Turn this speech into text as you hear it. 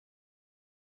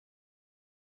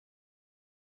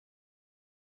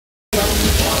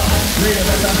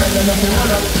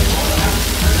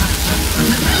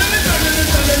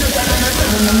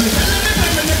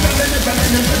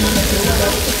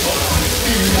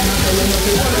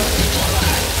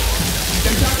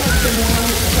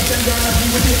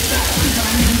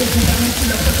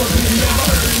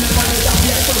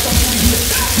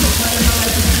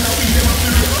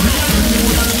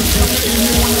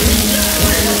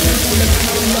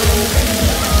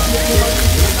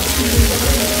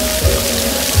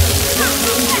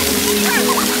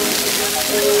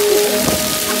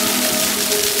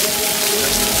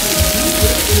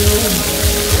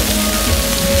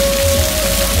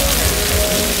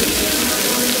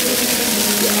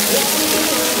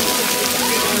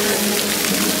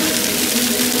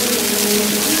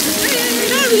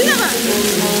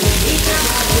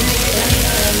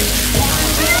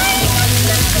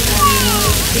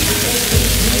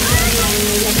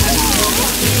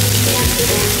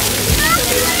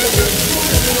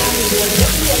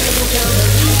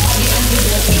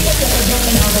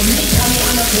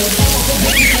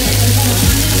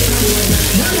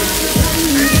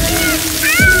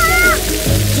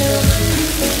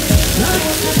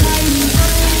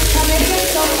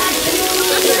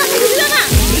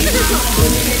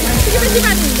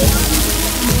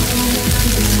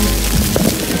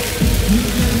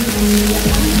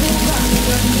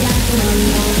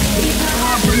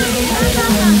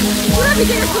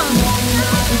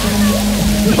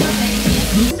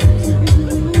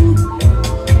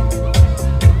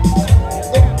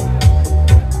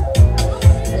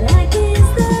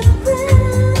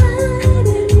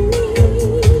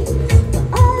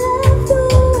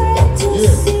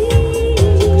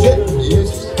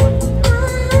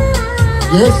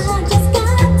Yes.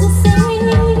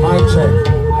 Mic check.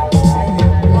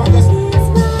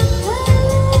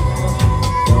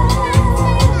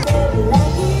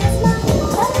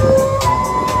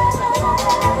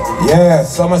 Yeah,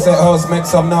 Somerset House, make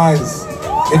some noise.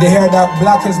 Did you hear that?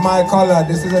 Black is my color.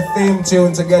 This is a theme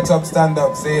tune to get up, stand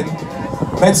up, see?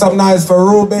 Make some noise for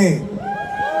Ruby.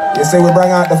 You see, we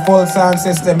bring out the full sound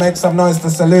system, make some noise for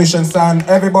Solution Sound.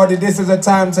 Everybody, this is a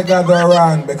time to gather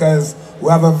around because we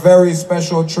have a very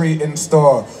special treat in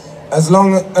store. As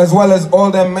well as all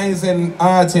the amazing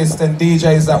artists and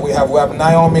DJs that we have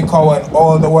Naomi Cohen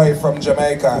all the way from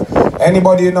Jamaica.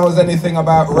 Anybody who knows anything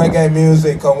about reggae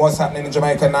music and what's happening in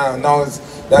Jamaica now knows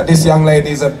that this young lady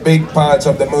is a big part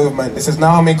of the movement. This is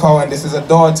Naomi Cohen, this is a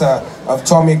daughter of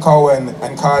Tommy Cohen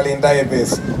and Carleen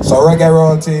Davis. So reggae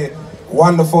royalty,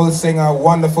 wonderful singer,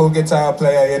 wonderful guitar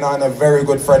player, you know, and a very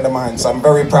good friend of mine. So I'm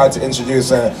very proud to introduce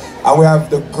her. And we have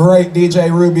the great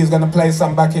DJ Ruby is going to play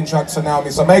some backing tracks for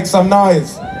Naomi. So make some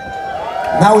noise.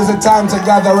 Now is the time to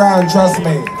gather around, trust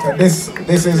me. This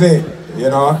is it, you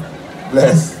know.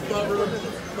 Bless.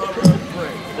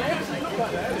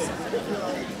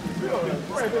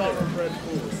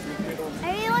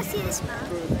 I want to see this man.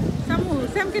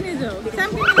 Sam can you do?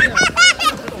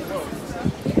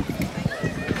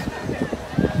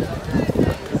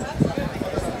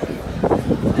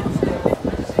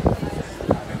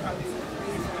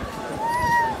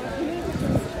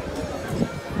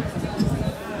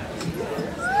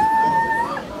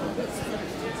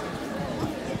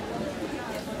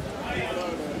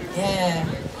 Yeah.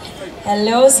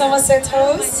 Hello, Somerset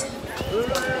House.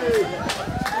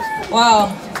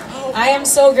 Wow. I am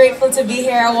so grateful to be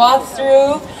here. I walked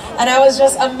through and I was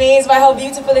just amazed by how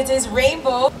beautiful it is.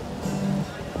 Rainbow.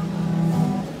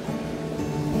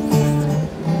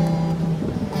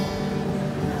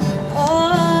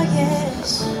 Oh,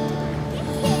 yes.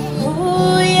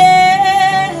 Oh,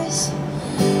 yes.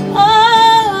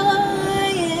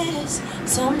 Oh, yes.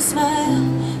 Some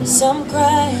smile, some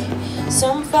cry.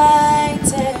 Some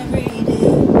fight every day.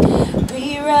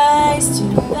 We rise to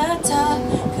the top,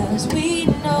 cause we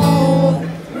know.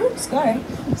 Oops, sorry.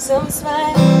 Some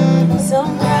smile,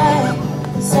 some cry,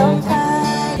 some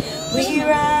fight. We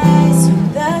rise to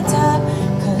the top,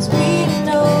 cause we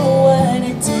know what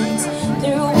it takes.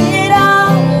 Through it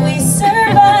all, we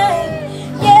survive.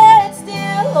 Yet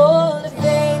still hold the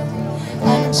faith,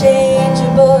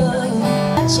 unchangeable.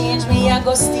 Change me, I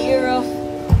go steer off.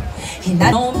 And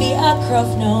I don't be a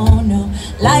cruff, no, no.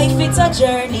 Life, it's a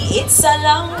journey, it's a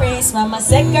long race. Mama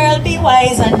said, girl, be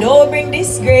wise and don't bring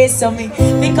disgrace. So me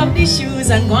pick up the shoes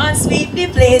and go and sweep the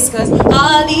place. Cause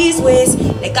all these ways,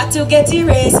 they got to get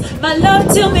erased. My love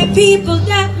to me people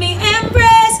that me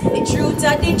embrace. The truth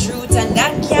are the truth and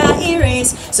that can't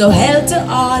erase. So hell to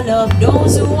all of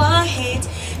those who want hate.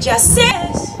 Just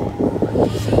says